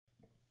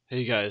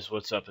Hey guys,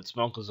 what's up? It's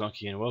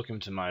munclesonkey and welcome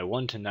to my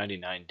 1 to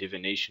 99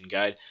 divination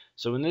guide.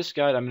 So in this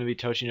guide I'm going to be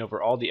touching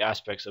over all the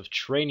aspects of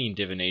training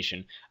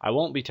divination. I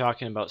won't be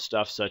talking about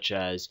stuff such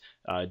as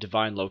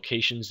divine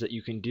locations that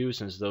you can do,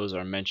 since those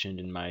are mentioned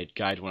in my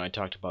guide when I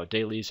talked about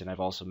dailies, and I've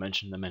also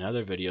mentioned them in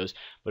other videos.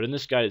 But in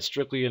this guide it's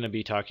strictly going to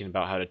be talking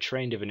about how to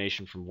train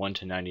divination from 1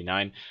 to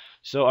 99.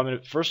 So I'm going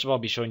to first of all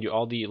be showing you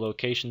all the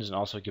locations and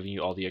also giving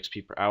you all the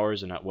XP per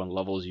hours and at what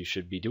levels you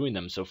should be doing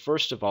them. So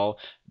first of all,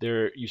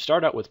 you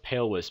start out with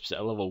Pale Wisps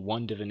at level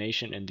 1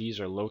 divination, and these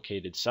are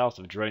located south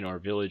of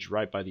Draenor Village,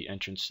 right by the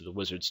entrance to the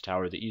Wizard's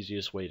Tower. The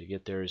easiest way to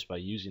get there is by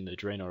using the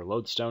Draenor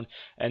Lodestone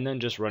and then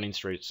just running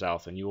straight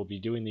south, and you will be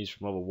doing these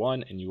from level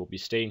 1 and you will be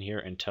staying here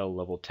until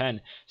level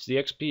 10. So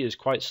the XP is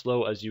quite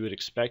slow, as you would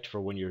expect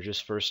for when you're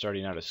just first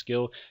starting out a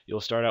skill.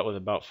 You'll start out with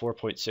about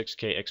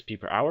 4.6k XP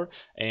per hour,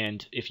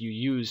 and if you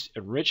use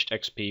enriched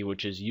XP,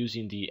 which is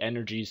using the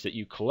energies that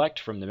you collect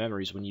from the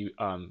memories when you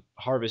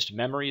harvest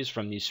memories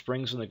from these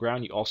springs in the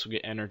ground, you also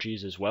get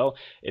energies as well.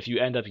 If you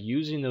end up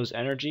using those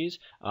energies,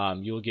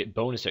 you'll get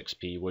bonus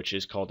XP, which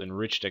is called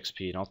enriched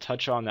XP, and I'll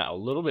touch on that a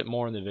little bit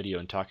more in the video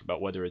and talk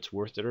about whether it's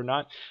worth it or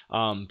not.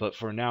 But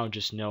for now,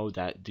 just know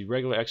that the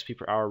regular XP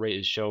per hour rate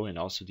is shown, and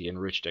also the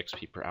enriched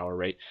XP per hour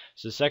rate.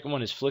 So the second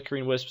one is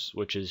Flickering Wisps,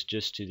 which is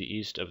just to the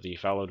east of the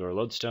Falador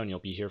Lodestone. You'll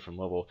be here from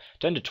level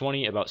 10 to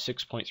 20, about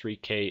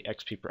 6.3k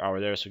XP per hour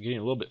there, so getting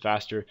a little bit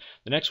faster.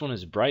 The next one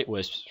is Bright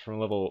Wisps from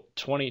level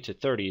 20 to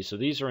 30, so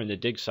these are in the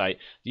dig site.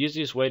 The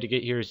easiest way to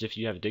get here is if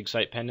you have dig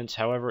site pendants.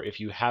 However,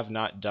 if you have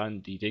not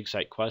done the dig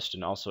site quest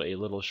and also a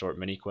little short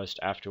mini quest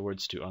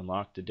afterwards to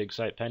unlock the dig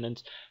site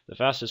pendants, the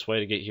fastest way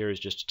to get here is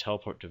just to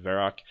teleport to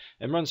Varrock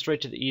and run straight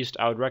to the east.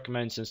 I would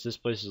recommend, since this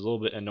place is a little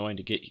bit annoying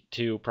to get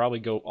to, probably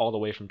go all the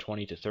way from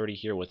 20 to 30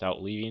 here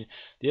without leaving.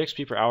 The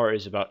XP per hour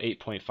is about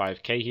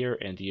 8.5k here,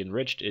 and the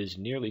enriched is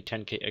nearly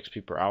 10k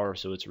XP per hour,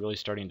 so it's really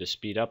starting to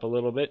speed up a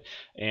little bit.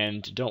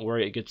 And don't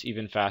worry, it gets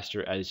even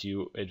faster as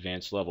you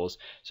advance levels.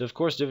 So of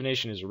course,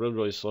 divination is a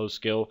really slow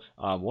skill,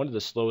 one of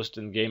the slowest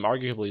in the game,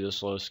 arguably the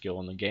slowest skill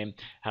in the game.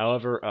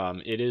 However,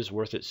 it is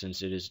worth it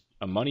since it is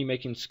a money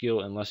making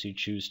skill. Unless you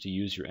choose to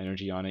use your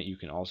energy on it, you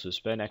can also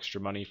spend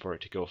extra money for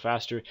it to go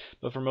faster,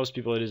 but for most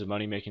people it is a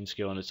money making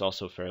skill, and it's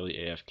also fairly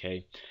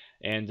AFK.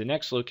 And the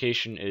next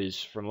location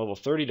is from level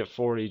 30 to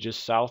 40,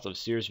 just south of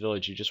Sears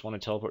Village. You just want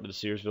to teleport to the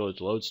Sears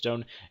Village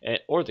Lodestone,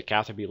 or the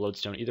Catherby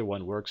Lodestone. Either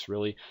one works,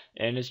 really.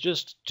 And it's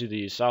just to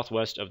the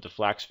southwest of the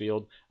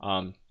Flaxfield.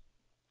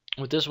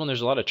 With this one,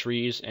 there's a lot of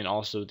trees, and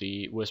also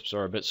the wisps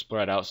are a bit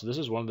spread out, so this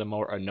is one of the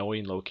more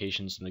annoying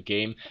locations in the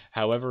game.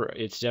 However,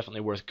 it's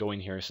definitely worth going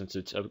here since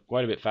it's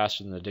quite a bit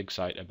faster than the dig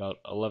site, about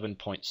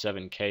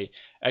 11.7k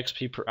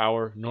XP per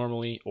hour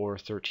normally, or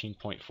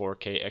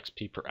 13.4k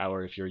XP per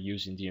hour if you're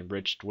using the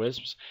enriched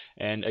wisps.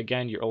 And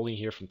again, you're only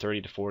here from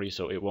 30 to 40,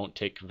 so it won't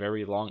take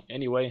very long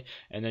anyway,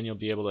 and then you'll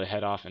be able to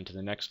head off into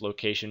the next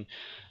location.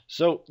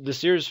 So the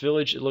Sears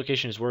Village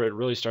location is where it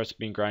really starts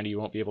being grindy. You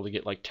won't be able to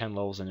get like 10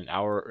 levels in an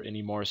hour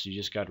anymore, so you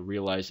just got to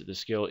realize that the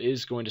skill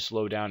is going to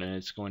slow down and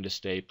it's going to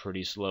stay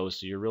pretty slow.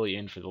 So you're really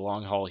in for the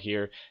long haul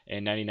here,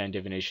 and 99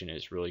 divination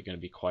is really going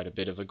to be quite a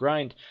bit of a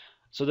grind.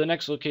 So the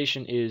next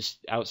location is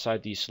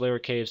outside the Slayer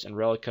Caves and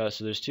Relica.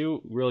 So there's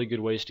two really good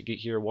ways to get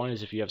here. One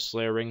is if you have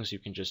Slayer Rings, you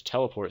can just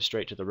teleport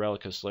straight to the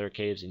Relica Slayer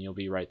Caves and you'll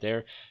be right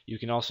there. You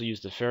can also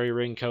use the Fairy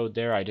Ring code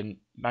there.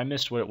 I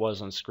missed what it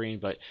was on screen,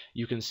 but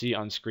you can see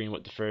on screen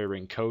what the Fairy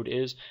Ring code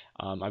is.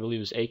 I believe it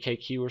was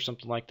AKQ or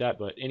something like that.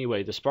 But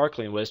anyway, the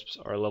Sparkling Wisps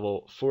are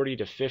level 40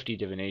 to 50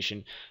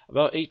 divination,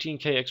 about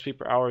 18k XP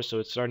per hour, so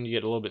it's starting to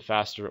get a little bit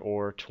faster,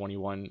 or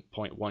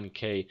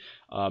 21.1k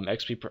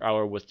XP per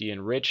hour with the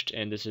enriched,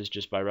 and this is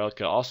just by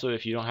Relica. Also,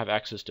 if you don't have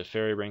access to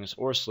Fairy Rings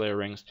or Slayer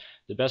Rings,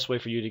 the best way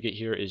for you to get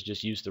here is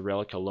just use the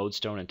Relica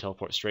Lodestone and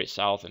teleport straight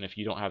south, and if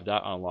you don't have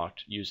that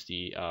unlocked, use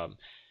the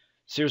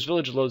Sears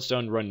Village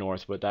Lodestone, run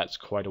north, but that's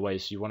quite a way,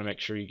 so you want to make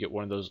sure you get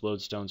one of those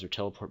lodestones or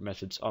teleport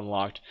methods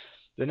unlocked.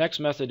 The next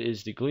method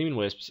is the Gleaming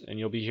Wisps, and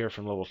you'll be here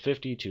from level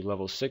 50 to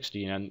level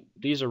 60, and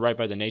these are right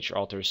by the nature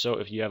altar, so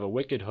if you have a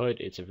Wicked Hood,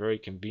 it's a very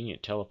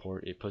convenient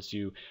teleport. It puts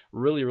you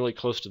really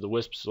close to the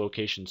Wisps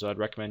location, so I'd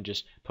recommend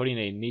just putting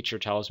a nature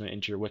talisman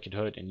into your Wicked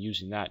Hood and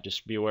using that.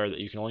 Just be aware that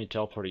you can only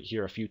teleport it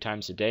here a few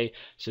times a day,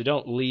 so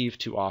don't leave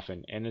too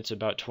often, and it's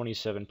about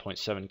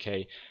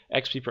 27.7k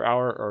XP per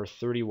hour, or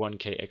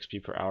 31k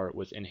XP per hour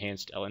with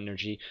enhanced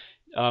energy.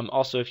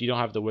 Also, if you don't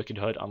have the Wicked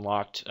Hood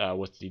unlocked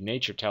with the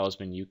Nature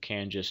Talisman, you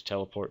can just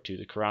teleport to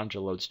the Karanja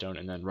Lodestone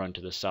and then run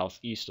to the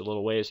southeast a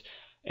little ways.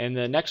 And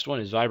the next one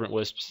is Vibrant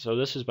Wisps, so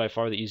this is by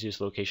far the easiest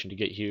location to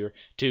get here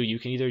too. You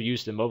can either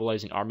use the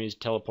Mobilizing Armies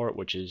teleport,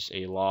 which is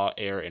a Law,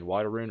 Air, and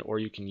Water rune, or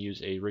you can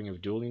use a Ring of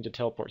Dueling to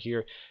teleport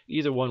here.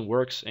 Either one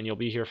works, and you'll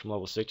be here from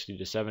level 60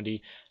 to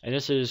 70. And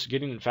this is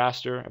getting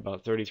faster,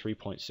 about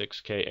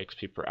 33.6k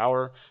XP per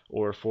hour,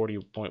 or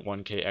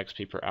 40.1k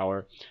XP per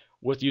hour,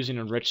 with using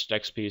enriched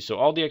XP. So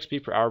all the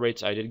XP per hour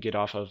rates I did get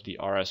off of the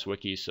RS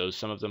wiki, so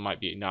some of them might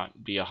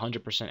not be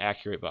 100%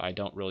 accurate, but I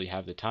don't really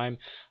have the time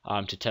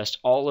to test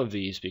all of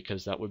these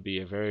because that would be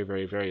a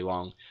very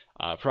long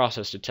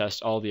process to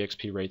test all the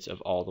XP rates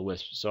of all the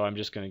wisps. So I'm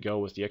just going to go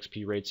with the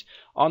XP rates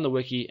on the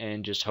wiki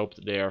and just hope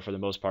that they are for the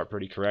most part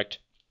pretty correct.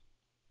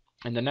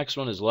 And the next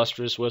one is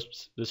Lustrous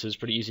Wisps. This is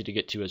pretty easy to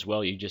get to as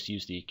well. You just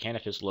use the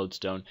Canifis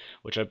Lodestone,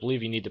 which I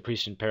believe you need the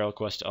Priest in Peril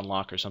quest to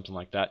unlock or something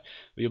like that.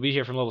 But you'll be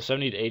here from level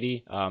 70 to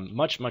 80,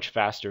 much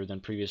faster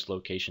than previous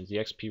locations. The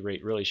XP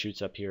rate really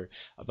shoots up here,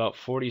 about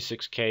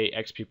 46k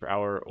XP per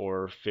hour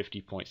or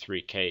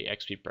 50.3k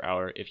XP per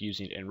hour if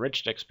using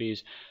enriched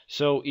XPs.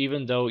 So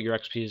even though your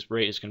XP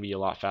rate is going to be a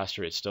lot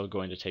faster, it's still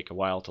going to take a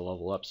while to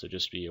level up, so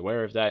just be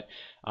aware of that.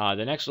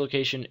 The next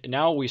location,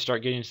 now we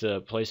start getting to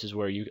the places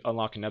where you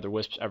unlock another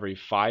wisp every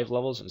 5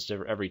 levels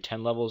instead of every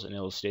 10 levels, and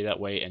it'll stay that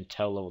way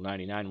until level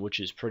 99, which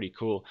is pretty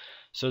cool.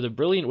 So the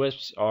Brilliant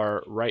Wisps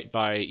are right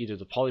by either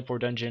the Polypore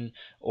Dungeon,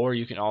 or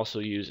you can also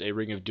use a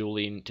Ring of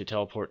Dueling to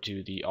teleport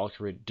to the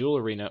Alcarid Duel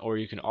Arena, or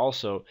you can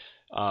also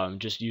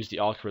just use the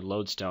Alcarid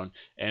Lodestone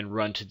and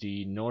run to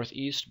the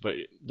northeast. But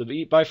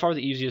by far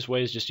the easiest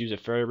way is just use a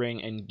fairy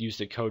ring and use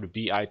the code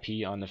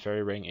BIP on the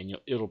fairy ring, and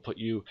it'll put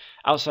you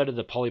outside of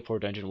the Polypore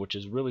Dungeon, which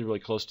is really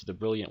close to the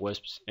Brilliant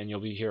Wisps, and you'll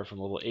be here from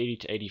level 80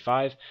 to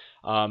 85.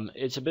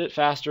 It's a bit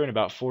faster and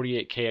about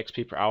 48k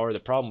XP per hour. The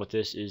problem with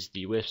this is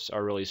the wisps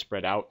are really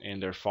spread out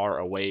and they're far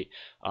away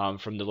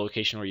from the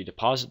location where you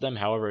deposit them.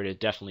 However, it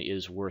definitely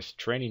is worth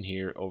training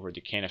here over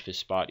the Canifis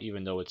spot,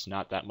 even though it's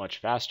not that much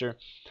faster.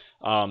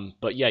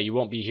 But yeah, you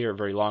won't be here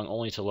very long,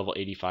 only to level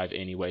 85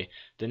 anyway.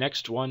 The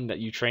next one that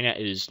you train at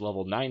is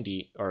level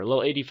 90, or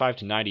level 85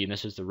 to 90, and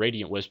this is the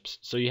Radiant Wisps.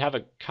 So you have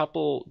a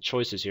couple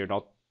choices here, and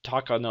I'll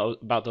talk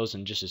about those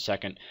in just a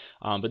second.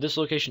 But this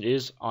location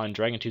is on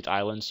Dragontooth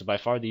Island, so by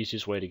far the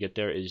easiest way to get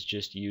there is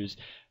just use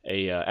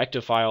a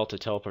Ectophile to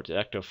teleport to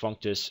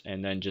Ectofunctus,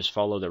 and then just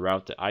follow the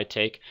route that I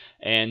take.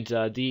 And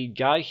the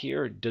guy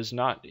here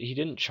he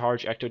didn't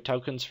charge Ecto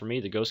tokens for me,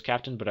 the Ghost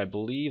Captain, but I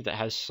believe that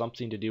has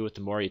something to do with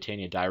the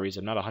Mauritania Diaries.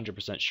 I'm not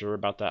 100% sure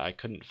about that. I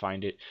couldn't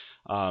find it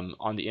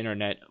on the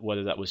internet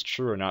whether that was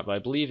true or not, but I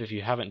believe if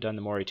you haven't done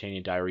the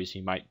Mauritania Diaries,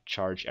 he might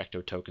charge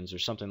Ecto tokens or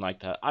something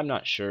like that. I'm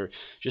not sure.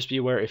 Just be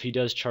aware, if he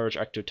does charge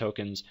Ecto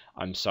tokens,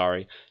 I'm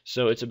sorry.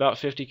 So it's about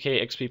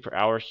 50k XP per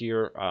hour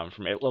here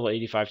from level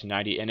 85 to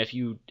 90, and if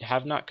you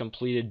have not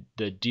completed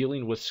the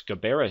Dealing with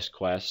Scabarus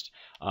quest,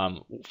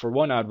 for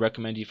one, I'd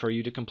recommend for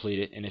you to complete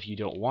it, and if you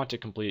don't want to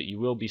complete it, you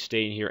will be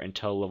staying here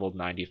until level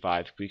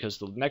 95, because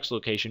the next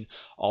location,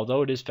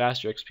 although it is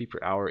faster XP per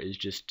hour, is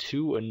just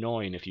too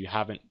annoying if you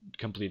haven't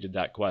completed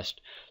that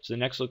quest. So the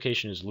next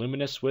location is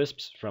Luminous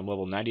Wisps from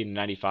level 90 to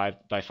 95.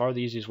 By far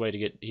the easiest way to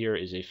get here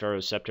is a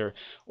Pharaoh's Scepter,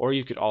 or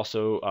you could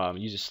also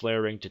use a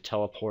Slayer Ring to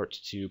teleport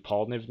to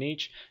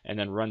Polnivnich, and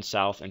then run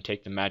south and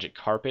take the Magic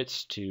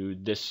Carpets to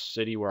this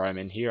city where I'm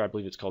in here. I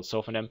believe it's called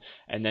Sophonem,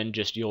 and then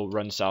you'll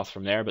run south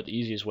from there. But the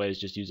easiest way is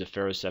just use a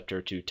Pharaoh's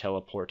Scepter to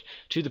teleport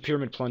to the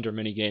Pyramid Plunder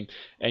minigame,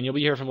 and you'll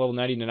be here from level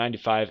 90 to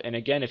 95. And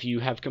again, if you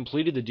have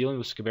completed the Dealing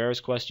with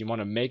Scabarus quest, you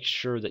want to make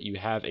sure that you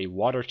have a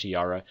Water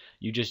Tiara.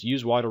 You just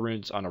use water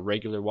runes on a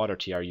regular Water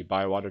Tiara. You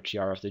buy a Water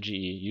Tiara off the GE,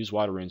 use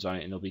water runes on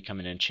it, and it'll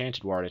become an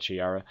enchanted Water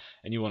Tiara,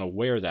 and you want to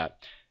wear that.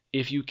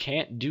 If you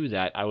can't do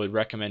that, I would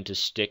recommend to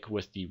stick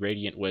with the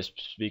Radiant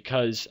Wisps,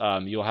 because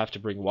you'll have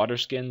to bring water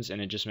skins,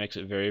 and it just makes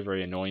it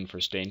very annoying for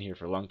staying here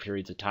for long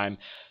periods of time.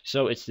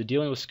 So it's the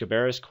Dealing with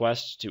Scabarus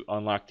quest to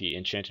unlock the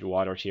Enchanted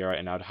Water Tiara,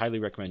 and I would highly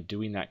recommend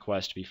doing that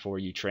quest before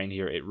you train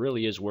here. It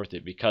really is worth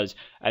it, because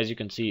as you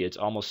can see, it's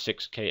almost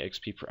 6k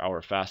XP per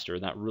hour faster,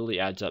 and that really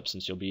adds up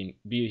since you'll be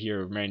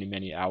here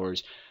many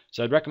hours.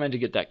 So I'd recommend to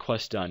get that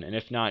quest done, and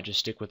if not, just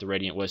stick with the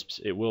Radiant Wisps.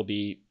 It will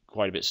be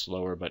quite a bit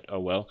slower, but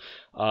oh well.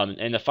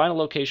 And the final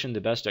location,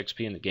 the best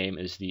XP in the game,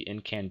 is the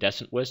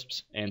Incandescent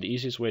Wisps, and the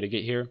easiest way to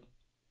get here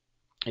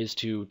is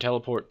to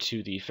teleport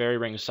to the fairy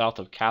ring south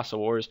of Castle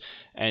Wars,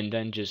 and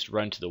then just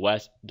run to the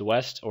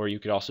west, or you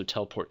could also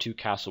teleport to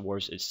Castle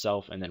Wars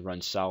itself and then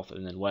run south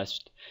and then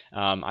west.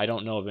 I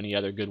don't know of any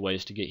other good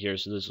ways to get here,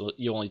 so those are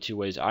the only two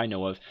ways I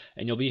know of,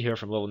 and you'll be here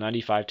from level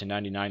 95 to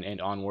 99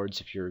 and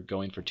onwards if you're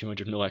going for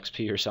 200 mil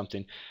XP or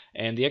something.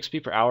 And the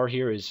XP per hour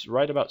here is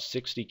right about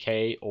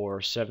 60k or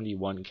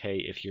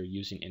 71k if you're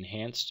using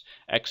enhanced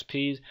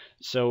XP.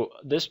 So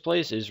this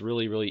place is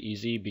really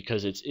easy,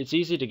 because it's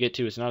easy to get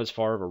to. It's not as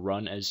far of a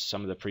run as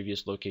some of the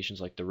previous locations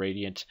like the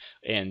Radiant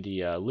and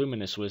the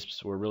Luminous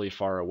Wisps were really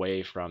far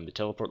away from the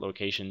teleport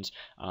locations.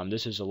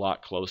 This is a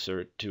lot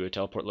closer to a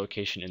teleport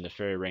location in the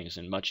fairy rings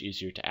and much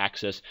easier to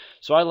access.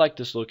 So I like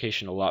this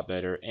location a lot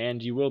better,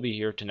 and you will be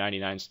here to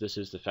 99, so this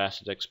is the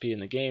fastest XP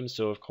in the game,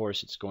 so of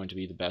course it's going to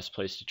be the best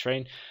place to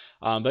train.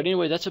 But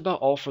anyway, that's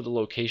about all for the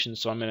location,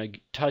 so I'm going to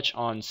touch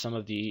on some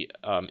of the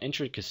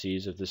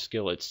intricacies of the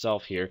skill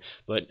itself here,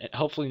 but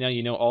hopefully now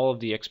you know all of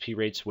the XP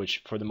rates,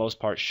 which for the most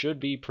part should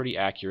be pretty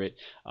accurate.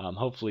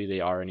 Hopefully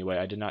they are anyway.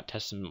 I did not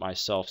test them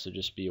myself, so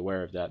just be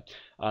aware of that.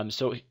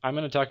 So I'm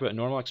going to talk about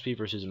normal XP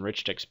versus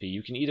enriched XP.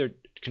 You can either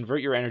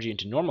convert your energy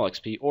into normal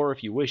XP, or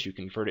if you wish, you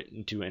can convert it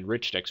into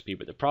enriched XP.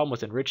 But the problem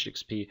with enriched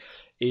XP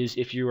is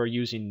if you are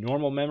using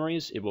normal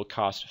memories, it will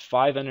cost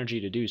 5 energy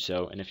to do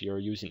so, and if you are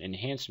using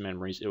enhanced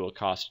memories, it will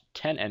cost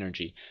 10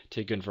 energy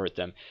to convert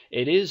them.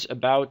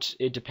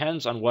 It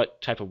depends on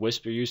what type of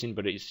wisp you're using,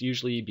 but it's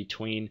usually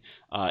between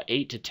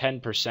 8 to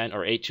 10%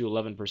 or 8 to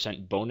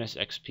 11% bonus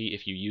XP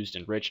if you used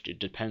enriched. It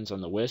depends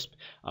on the wisp.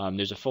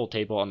 There's a full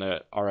table on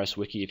the RS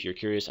Wiki if you're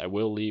curious. I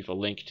will leave a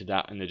link to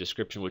that in the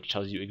description, which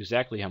tells you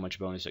exactly how much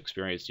bonus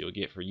experience you'll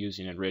get for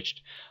using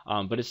enriched.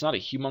 But it's not a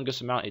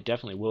humongous amount. It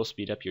definitely will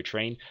speed up your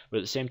train, but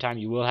at the same time,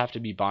 you will have to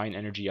be buying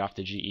energy off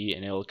the GE,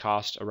 and it'll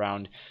cost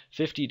around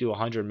 50 to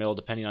 100 mil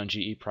depending on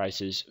GE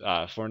prices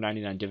for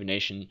 99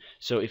 divination.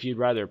 So if you'd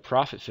rather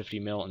profit 50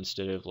 mil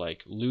instead of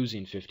like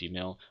losing 50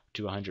 mil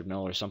to 100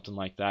 mil or something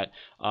like that,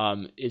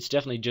 it's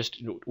definitely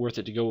just worth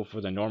it to go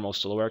for the normal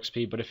slower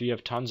XP. But if you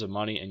have tons of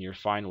money and you're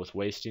fine with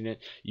wasting it,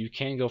 you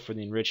can go for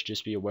the enriched.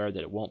 Just be aware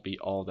that it won't be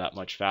all that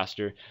much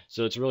faster.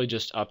 So it's really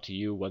just up to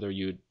you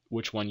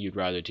which one you'd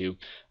rather do.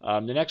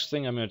 The next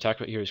thing I'm going to talk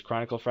about here is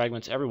Chronicle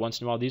Fragments. Every once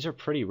in a while, these are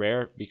pretty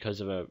rare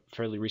because of a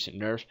fairly recent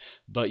nerf,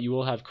 but you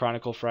will have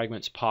Chronicle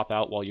Fragments pop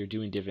out while you're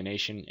doing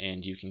Divination,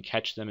 and you can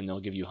catch them and they'll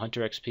give you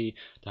Hunter XP.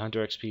 The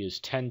Hunter XP is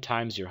 10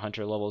 times your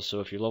Hunter level,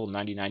 so if you're level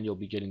 99, you'll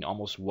be getting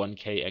almost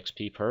 1k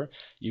XP per.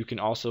 You can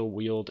also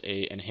wield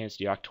a Enhanced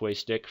Yoctoi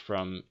stick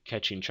from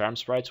catching Charm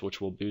Sprites, which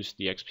will boost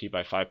the XP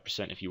by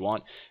 5% if you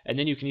want. And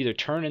then you can either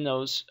turn in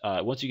those,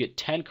 once you get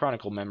 10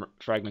 Chronicle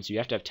Fragments, you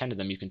have to have 10 of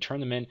them, you can turn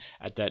them in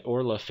at that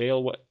Orla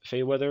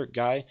Feyweather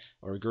guy,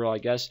 or girl I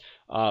guess,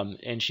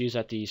 and she's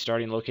at the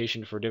starting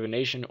location for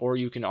Divination. Or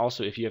you can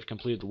also, if you have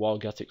completed the Wall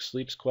Guthix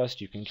Sleeps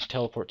quest, you can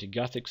teleport to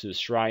Guthix's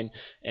Shrine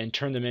and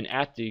turn them in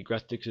at the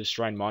Guthix's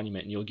Shrine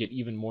Monument, and you'll get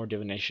even more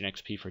Divination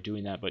XP for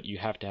doing that, but you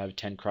have to have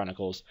 10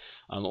 Chronicles.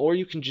 Or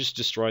you can just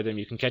destroy them.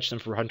 You can catch them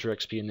for Hunter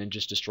XP and then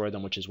just destroy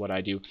them, which is what I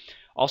do.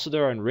 Also,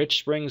 there are enriched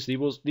springs.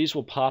 These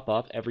will pop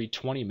up every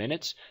 20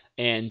 minutes,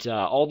 and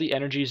all the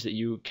energies that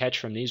you catch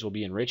from these will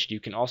be enriched. You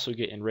can also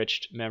get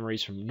enriched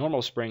memories from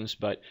normal springs,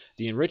 but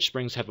the enriched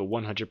springs have a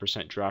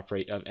 100% drop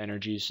rate of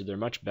energy, so they're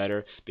much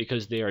better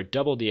because they are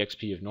double the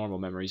XP of normal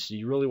memories. So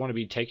you really want to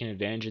be taking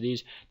advantage of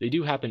these. They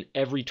do happen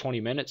every 20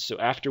 minutes, so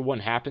after one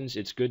happens,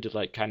 it's good to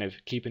like kind of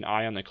keep an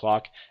eye on the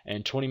clock,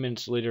 and 20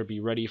 minutes later be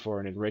ready for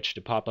an enriched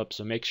to pop up.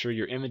 So make sure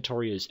your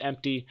inventory is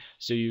empty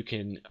so you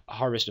can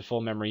harvest a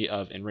full memory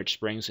of enriched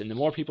springs. And the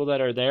more people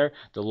that are there,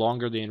 the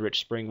longer the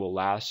enriched spring will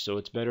last. So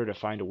it's better to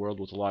find a world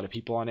with a lot of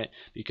people on it,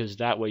 because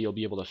that way you'll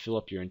be able to fill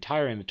up your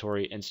entire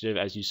inventory instead of,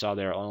 as you saw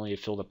there, I only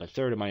filled up a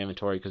third of my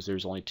inventory because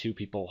there's only 2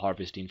 people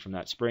harvesting from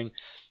that spring.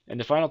 And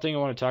the final thing I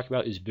want to talk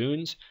about is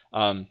boons.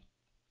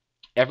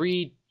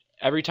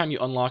 Every time you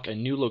unlock a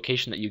new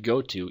location that you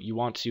go to, you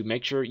want to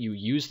make sure you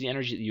use the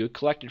energy that you had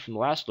collected from the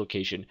last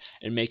location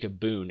and make a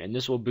boon. And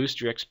this will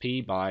boost your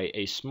XP by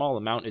a small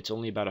amount. It's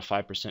only about a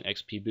 5%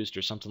 XP boost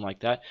or something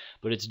like that,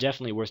 but it's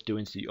definitely worth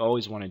doing, so you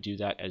always want to do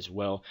that as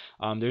well.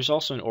 There's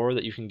also an aura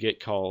that you can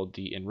get called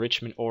the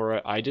Enrichment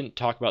Aura. I didn't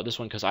talk about this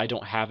one because I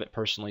don't have it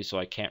personally, so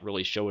I can't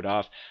really show it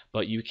off,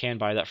 but you can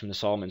buy that from the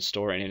Solomon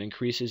store, and it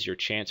increases your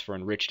chance for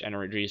enriched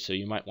energy, so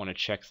you might want to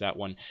check that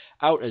one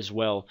out as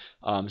well.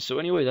 So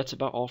anyway, that's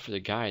about all for the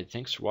guide.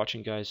 Thanks for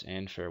watching, guys,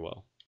 and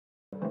farewell.